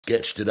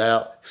sketched it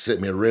out,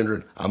 sent me a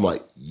rendering. I'm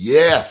like,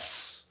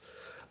 yes,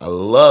 I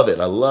love it.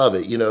 I love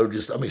it. You know,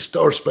 just, I mean,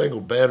 Star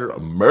Spangled Banner,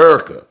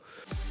 America.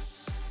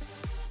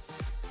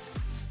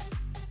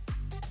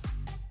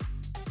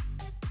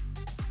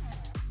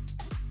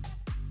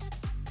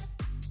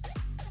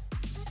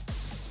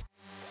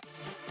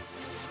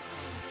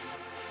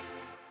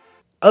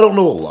 I don't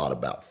know a lot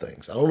about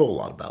things. I don't know a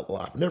lot about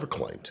life. Never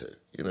claimed to.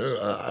 You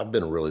know, I've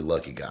been a really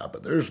lucky guy,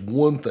 but there's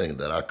one thing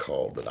that I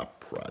call that I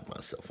pride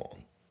myself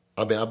on.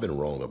 I mean, I've been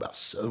wrong about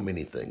so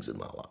many things in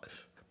my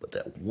life, but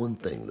that one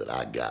thing that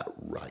I got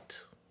right.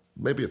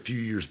 Maybe a few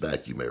years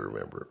back you may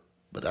remember it,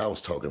 but I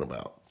was talking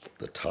about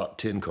the top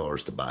 10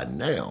 cars to buy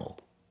now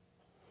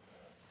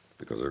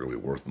because they're going to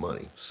be worth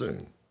money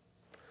soon.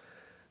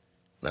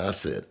 And I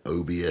said,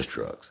 OBS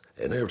trucks.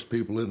 And there was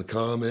people in the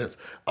comments,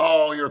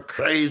 oh, you're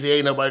crazy.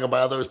 Ain't nobody gonna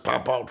buy those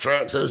pop-out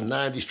trucks, those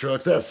 90s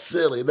trucks. That's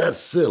silly, that's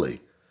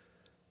silly.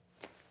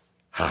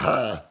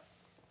 Ha-ha.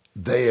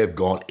 They have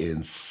gone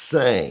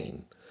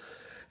insane.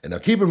 And now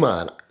keep in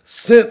mind,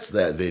 since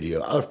that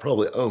video, I've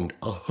probably owned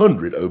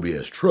 100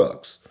 OBS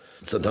trucks.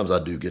 Sometimes I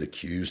do get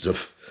accused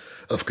of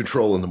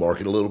controlling the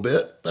market a little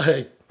bit, but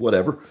hey,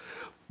 whatever.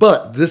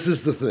 But this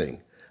is the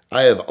thing.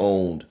 I have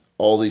owned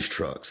all these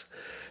trucks.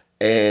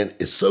 And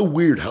it's so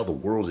weird how the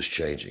world is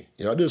changing.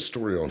 You know, I did a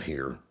story on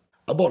here.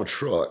 I bought a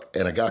truck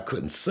and a guy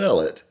couldn't sell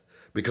it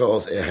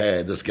because it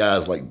had this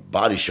guy's like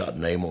body shop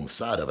name on the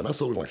side of it. And I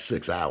sold it in like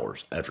 6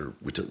 hours after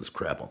we took this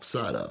crap off the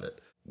side of it.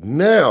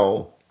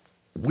 Now,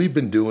 we've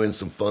been doing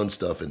some fun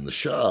stuff in the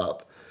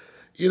shop.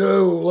 You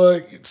know,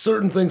 like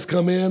certain things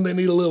come in, they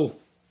need a little,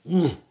 I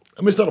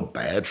mean, it's not a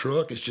bad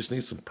truck. It just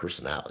needs some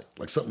personality,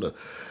 like something to,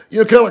 you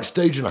know, kind of like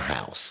staging a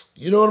house.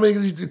 You know what I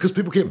mean? Because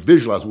people can't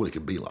visualize what it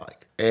could be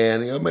like.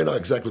 And, you know, it may not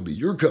exactly be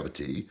your cup of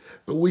tea,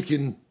 but we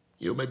can,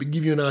 you know, maybe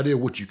give you an idea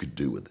of what you could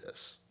do with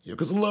this. You know,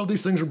 because a lot of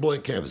these things are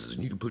blank canvases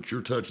and you can put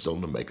your touches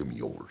on them to make them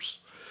yours.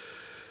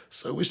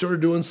 So we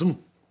started doing some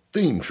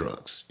theme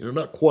trucks. You know,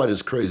 not quite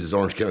as crazy as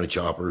Orange County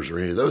Choppers or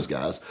any of those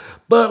guys,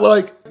 but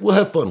like, we'll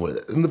have fun with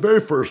it. And the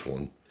very first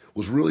one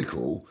was really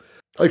cool.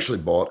 I actually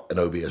bought an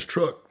OBS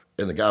truck.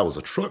 And the guy was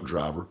a truck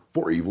driver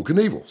for Evel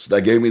Knievel. So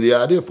that gave me the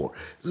idea for it.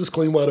 This is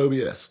clean white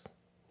OBS.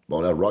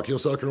 Bought out of Rock Hill,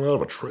 South Carolina, out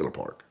of a trailer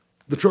park.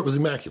 The truck was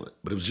immaculate,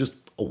 but it was just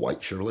a white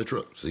Chevrolet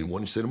truck. Seen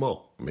one, you see them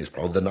all. I mean, it's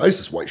probably the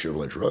nicest white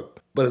Chevrolet truck.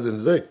 But at the end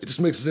of the day, it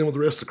just mixes in with the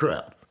rest of the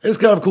crowd. And it's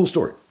kind of a cool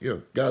story. You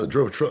know, guy that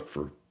drove a truck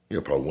for, you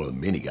know, probably one of the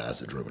many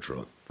guys that drove a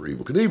truck for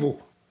Evel Knievel.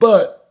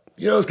 But,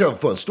 you know, it's kind of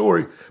a fun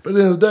story. But at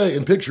the end of the day,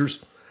 in pictures,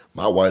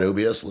 my white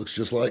OBS looks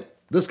just like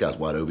this guy's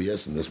white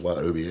OBS and this white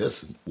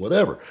OBS and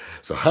whatever.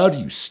 So how do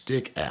you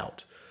stick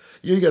out?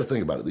 You got to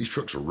think about it. These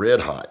trucks are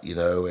red hot, you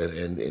know,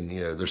 and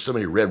you know, there's so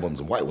many red ones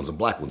and white ones and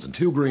black ones and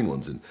teal green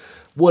ones and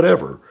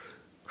whatever.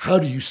 How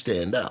do you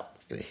stand out?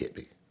 And it hit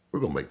me. We're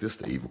going to make this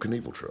the Evel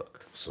Knievel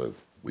truck. So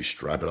we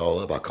stripe it all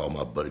up. I call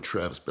my buddy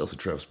Travis Bell. I said,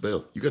 Travis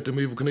Bell, you got them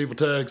Evel Knievel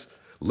tags?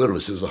 Literally,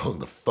 as soon as I hung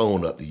the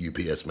phone up, the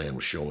UPS man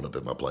was showing up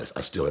at my place.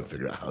 I still haven't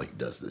figured out how he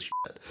does this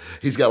shit.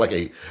 He's got like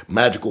a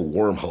magical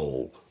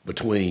wormhole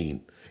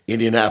between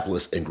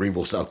Indianapolis and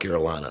Greenville, South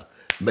Carolina.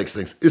 Makes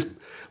things, it's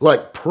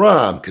like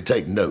Prime could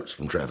take notes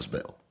from Travis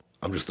Bell.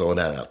 I'm just throwing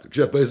that out there.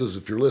 Jeff Bezos,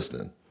 if you're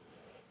listening,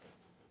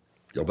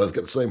 y'all both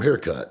got the same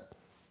haircut,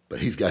 but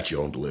he's got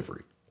you on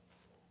delivery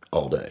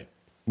all day.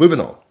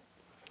 Moving on.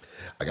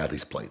 I got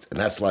these plates, and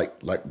that's like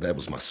that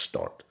was my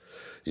start.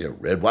 You know,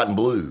 red, white, and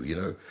blue, you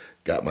know.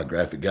 Got my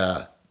graphic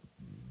guy,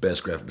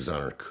 best graphic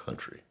designer in the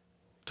country.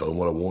 Told him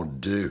what I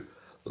wanted to do.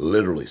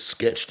 Literally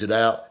sketched it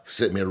out,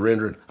 sent me a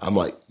rendering. I'm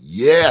like,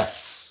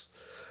 yes,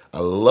 I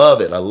love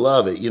it. I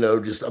love it. You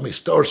know, just, I mean,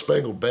 Star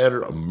Spangled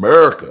Banner,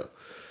 America.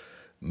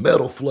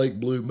 Metal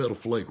flake blue, metal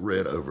flake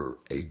red over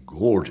a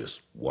gorgeous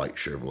white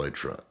Chevrolet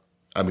truck.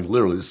 I mean,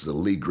 literally, this is a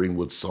Lee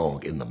Greenwood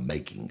song in the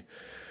making.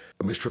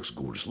 I mean, this truck's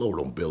gorgeous, lowered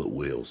on billet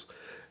wheels.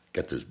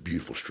 Got those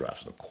beautiful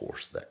stripes, and of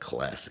course, that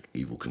classic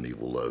Evel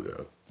Knievel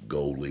logo.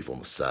 Gold leaf on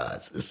the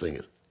sides. This thing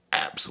is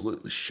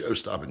absolutely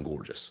show-stopping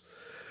gorgeous.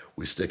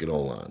 We stick it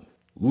online.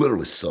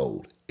 Literally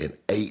sold in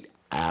 8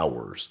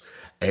 hours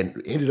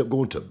and ended up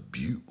going to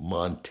Butte,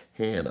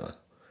 Montana,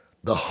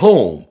 the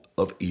home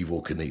of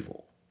Evel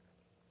Knievel,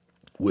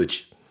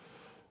 which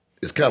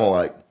is kind of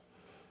like,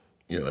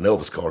 you know, an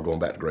Elvis car going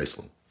back to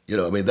Graceland. You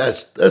know, I mean,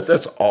 that's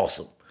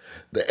awesome.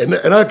 And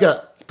I've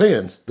got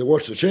fans that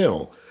watch the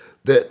channel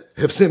that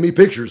have sent me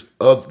pictures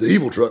of the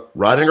Evel truck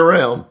riding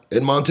around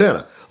in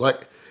Montana.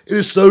 Like, it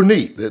is so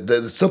neat that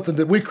it's something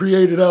that we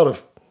created out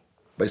of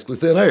basically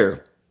thin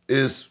air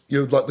is, you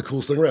know, like the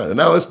coolest thing around. And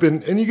now it's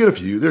been, and you get a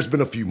few, there's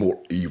been a few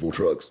more Evel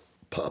trucks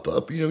pop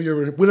up. You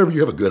know, whenever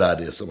you have a good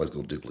idea, somebody's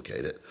going to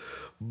duplicate it.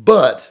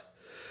 But,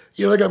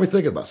 you know, that got me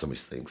thinking about some of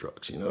these theme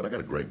trucks, you know, and I got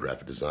a great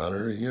graphic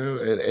designer, you know,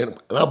 and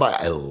I buy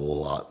a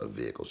lot of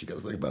vehicles. You got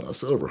to think about it. I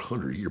sell over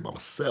 100 a year by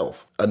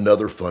myself.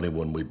 Another funny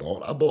one we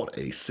bought, I bought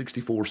a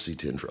 64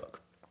 C10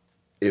 truck.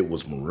 It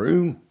was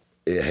maroon.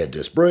 It had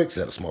disc brakes,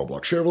 it had a small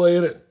block Chevrolet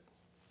in it.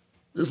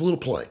 This little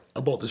plain. I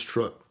bought this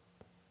truck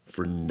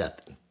for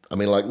nothing. I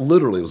mean, like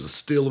literally it was a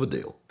steal of a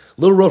deal.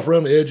 A little rough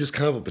around the edges,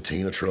 kind of a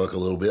patina truck a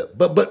little bit,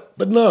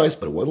 but nice,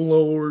 but it wasn't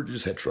lowered. It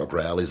just had truck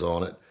rallies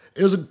on it.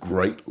 It was a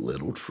great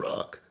little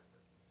truck.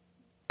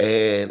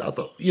 And I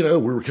thought, we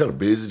were kind of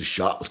busy. The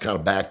shop was kind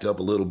of backed up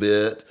a little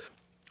bit.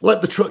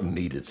 Like the truck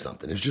needed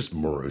something. It was just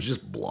maroon. It was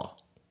just blah.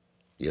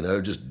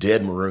 Just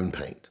dead maroon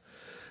paint.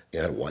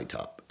 It had a white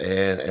top.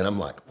 And I'm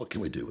like, what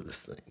can we do with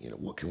this thing?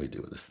 What can we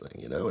do with this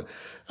thing? And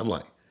I'm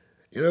like,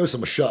 so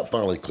my shop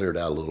finally cleared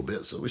out a little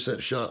bit. So we set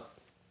the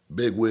shop,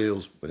 big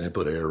wheels. We didn't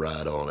put air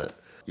ride on it.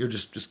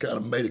 Just kind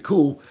of made it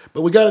cool.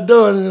 But we got it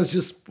done. And it's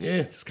just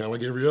kind of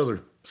like every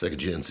other second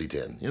gen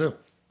C10.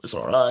 It's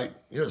all right.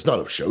 It's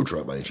not a show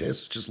truck by any chance.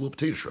 It's just a little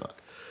petite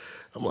truck.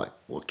 I'm like,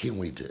 what can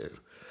we do?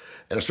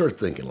 And I started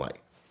thinking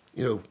like,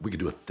 we could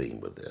do a theme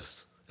with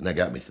this. And that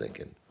got me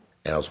thinking.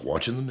 And I was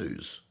watching the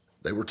news.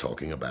 They were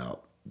talking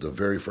about the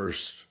very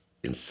first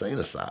insane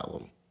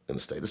asylum in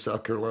the state of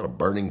South Carolina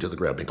burning to the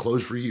ground. Been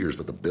closed for years,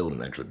 but the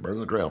building actually burned to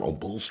the ground on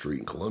Bull Street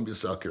in Columbia,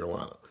 South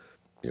Carolina.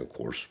 Of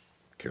course,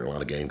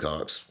 Carolina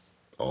Gamecocks,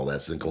 all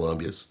that's in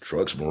Columbia.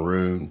 Truck's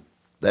maroon.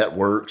 That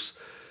works.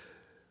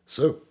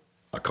 So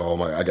I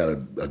got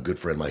a good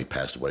friend of mine, he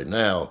passed away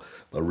now,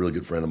 a really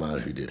good friend of mine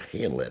who did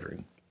hand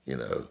lettering,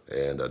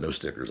 and no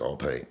stickers, all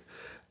paint.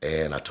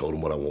 And I told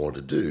him what I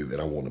wanted to do, and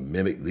I wanted to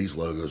mimic these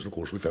logos. And of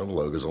course, we found the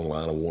logos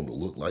online. I wanted to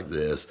look like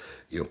this,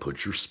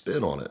 put your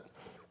spin on it.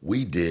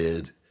 We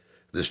did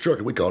this truck,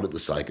 and we called it the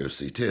Psycho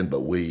C10,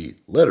 but we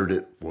lettered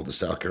it for the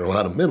South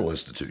Carolina Mental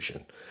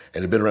Institution. And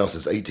it had been around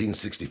since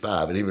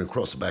 1865, and even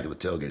across the back of the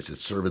tailgate, it said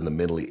serving the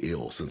mentally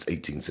ill since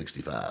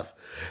 1865.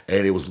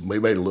 And we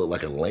made it look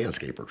like a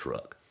landscaper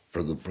truck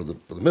for the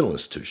mental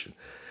institution.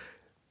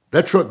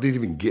 That truck didn't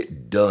even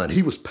get done.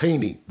 He was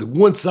painting the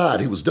one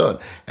side, he was done.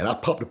 And I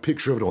popped a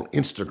picture of it on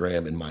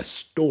Instagram in my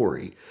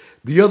story.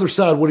 The other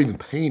side wasn't even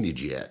painted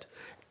yet,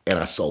 and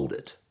I sold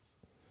it.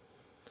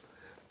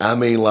 I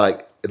mean,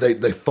 like,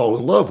 they fall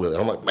in love with it.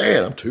 I'm like,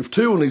 man, I'm 2 for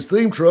 2 on these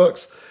theme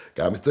trucks.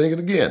 Got me thinking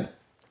again.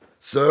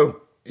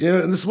 So,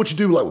 and this is what you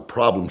do like with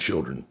problem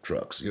children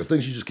trucks,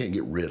 things you just can't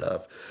get rid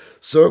of.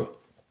 So,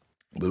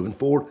 moving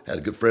forward, had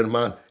a good friend of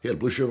mine. He had a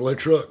blue Chevrolet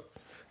truck,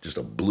 just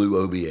a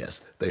blue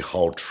OBS. They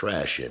hauled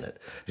trash in it.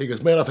 He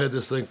goes, man, I've had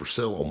this thing for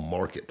sale on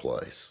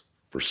Marketplace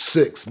for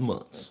 6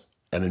 months,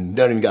 and I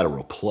never even got a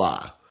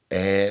reply.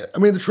 And, I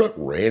mean, the truck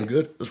ran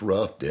good. It was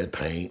rough, dead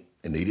paint.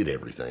 It needed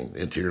everything.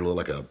 The interior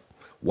looked like a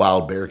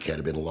wild bear cat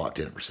had been locked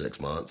in it for 6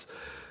 months.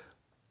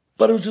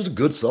 But it was just a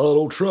good, solid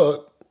old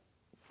truck,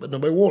 but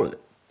nobody wanted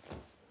it.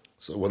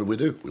 So what did we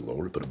do? We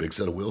lowered it, put a big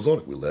set of wheels on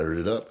it. We lettered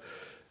it up.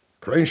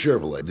 Crane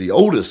Chevrolet, the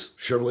oldest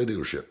Chevrolet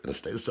dealership in the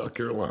state of South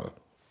Carolina.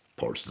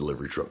 Parts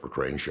delivery truck for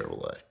Crane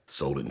Chevrolet.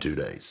 Sold it in 2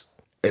 days.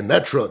 And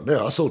that truck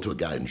now, I sold to a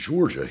guy in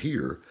Georgia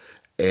here,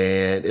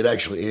 and it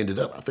actually ended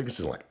up, I think it's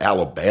in like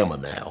Alabama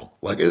now.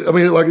 Like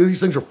these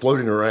things are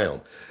floating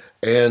around.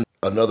 And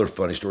another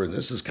funny story,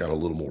 this is kind of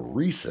a little more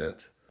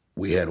recent.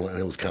 We had one, and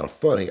it was kind of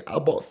funny. I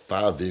bought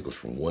 5 vehicles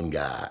from one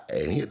guy,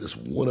 and he had this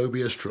one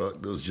OBS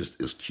truck that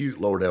it was cute,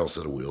 lower down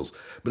set of wheels,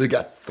 but it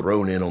got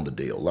thrown in on the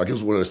deal. Like, it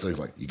was one of those things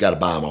like, you got to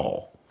buy them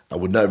all. I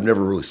would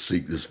never really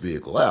seek this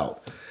vehicle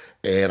out.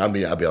 And I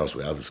mean, I'll be honest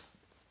with you, I was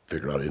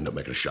figuring I'd end up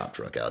making a shop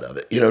truck out of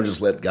it.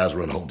 Just let guys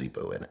run Home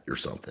Depot in it or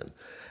something.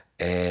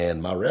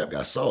 And my rep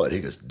guy saw it.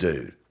 He goes,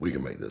 dude, we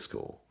can make this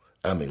cool.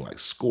 I mean, like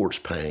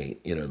scorched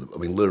paint,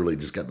 literally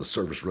just got the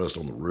surface rust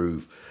on the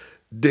roof,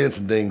 dents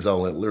and dings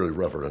all in it, literally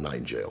rougher than a night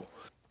in jail.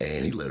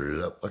 And he lettered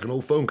it up like an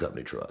old phone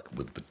company truck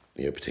with,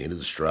 patina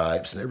the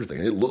stripes and everything.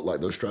 And it looked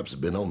like those stripes had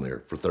been on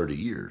there for 30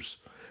 years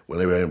when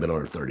they hadn't been on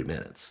there 30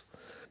 minutes.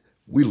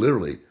 We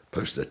literally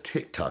posted a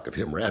TikTok of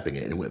him wrapping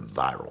it, and it went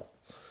viral.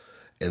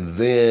 And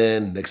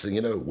then next thing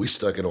you know, we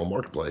stuck it on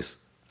Marketplace.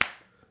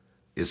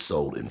 It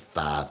sold in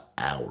 5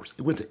 hours.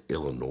 It went to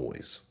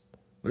Illinois.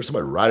 There's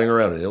somebody riding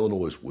around in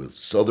Illinois with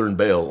Southern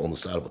Belle on the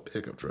side of a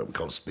pickup truck. We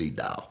call it a speed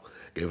dial.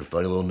 Gave it a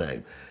funny little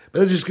name.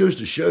 But it just goes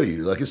to show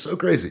you, like, it's so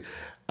crazy.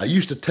 I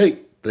used to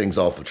take things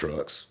off of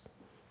trucks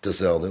to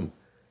sell them,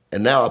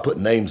 and now I put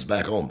names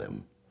back on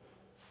them.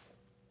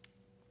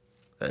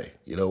 Hey,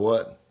 you know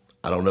what?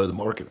 I don't know the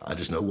market. I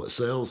just know what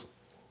sells.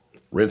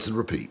 Rinse and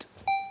repeat.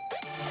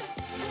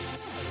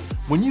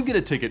 When you get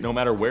a ticket, no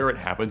matter where it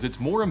happens, it's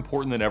more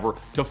important than ever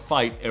to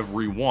fight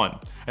every one.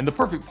 And the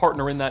perfect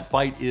partner in that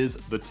fight is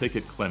the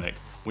Ticket Clinic.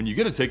 When you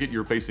get a ticket,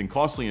 you're facing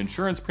costly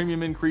insurance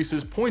premium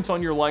increases, points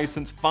on your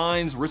license,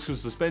 fines, risk of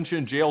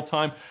suspension, jail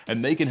time,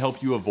 and they can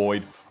help you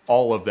avoid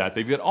all of that.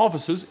 They've got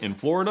offices in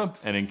Florida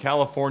and in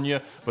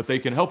California, but they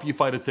can help you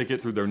fight a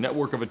ticket through their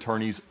network of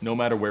attorneys no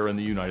matter where in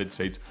the United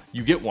States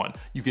you get one.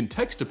 You can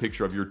text a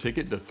picture of your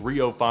ticket to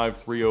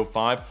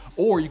 305-305,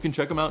 or you can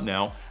check them out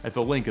now at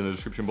the link in the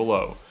description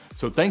below.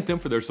 So thank them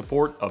for their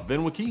support of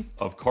VINwiki,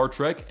 of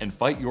CarTrek, and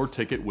fight your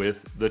ticket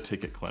with the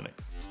Ticket Clinic.